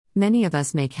Many of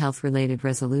us make health-related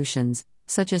resolutions,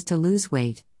 such as to lose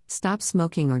weight, stop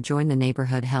smoking or join the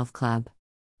neighborhood health club.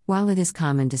 While it is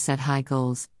common to set high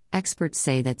goals, experts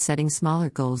say that setting smaller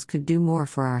goals could do more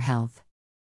for our health.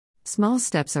 Small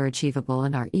steps are achievable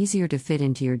and are easier to fit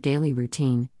into your daily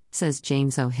routine, says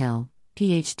James O. Hill,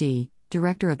 Ph.D.,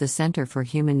 Director of the Center for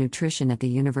Human Nutrition at the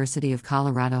University of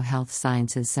Colorado Health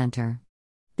Sciences Center.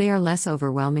 They are less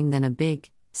overwhelming than a big,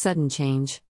 sudden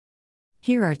change.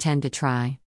 Here are 10 to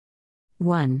try.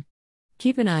 1.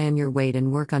 Keep an eye on your weight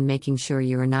and work on making sure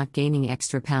you are not gaining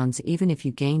extra pounds. Even if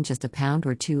you gain just a pound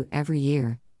or two every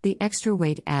year, the extra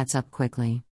weight adds up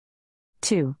quickly.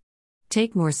 2.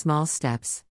 Take more small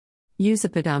steps. Use a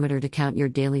pedometer to count your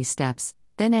daily steps,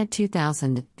 then add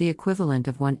 2,000, the equivalent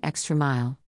of 1 extra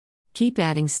mile. Keep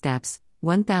adding steps,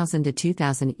 1,000 to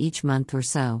 2,000 each month or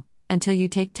so, until you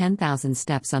take 10,000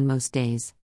 steps on most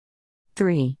days.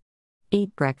 3.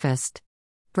 Eat breakfast.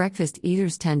 Breakfast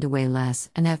eaters tend to weigh less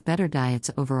and have better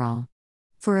diets overall.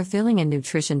 For a filling and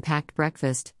nutrition-packed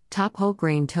breakfast, top whole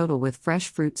grain total with fresh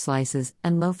fruit slices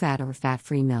and low-fat or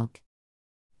fat-free milk.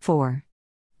 4.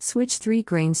 Switch 3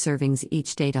 grain servings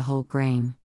each day to whole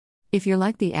grain. If you're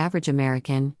like the average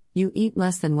American, you eat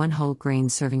less than 1 whole grain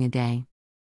serving a day.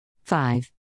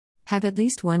 5. Have at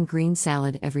least 1 green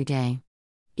salad every day.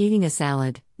 Eating a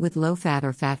salad, with low-fat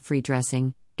or fat-free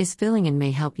dressing, is filling and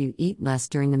may help you eat less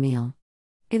during the meal.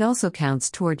 It also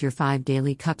counts toward your 5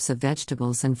 daily cups of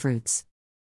vegetables and fruits.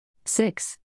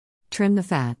 6. Trim the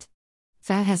fat.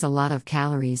 Fat has a lot of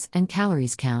calories, and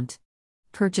calories count.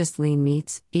 Purchase lean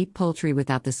meats, eat poultry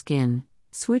without the skin,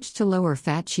 switch to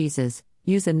lower-fat cheeses,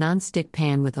 use a non-stick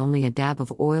pan with only a dab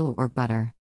of oil or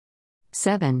butter.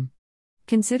 7.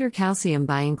 Consider calcium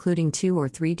by including 2 or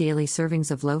 3 daily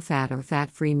servings of low-fat or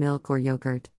fat-free milk or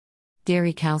yogurt.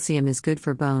 Dairy calcium is good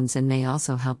for bones and may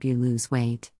also help you lose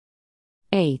weight.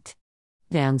 8.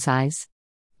 Downsize.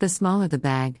 The smaller the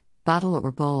bag, bottle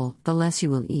or bowl, the less you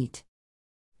will eat.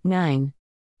 9.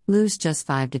 Lose just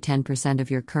 5 to 10% of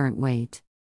your current weight.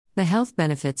 The health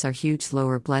benefits are huge: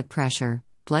 lower blood pressure,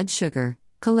 blood sugar,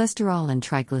 cholesterol and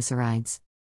triglycerides.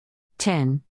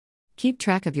 10. Keep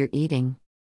track of your eating.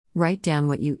 Write down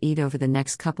what you eat over the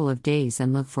next couple of days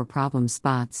and look for problem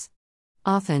spots.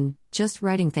 Often, just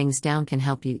writing things down can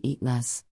help you eat less.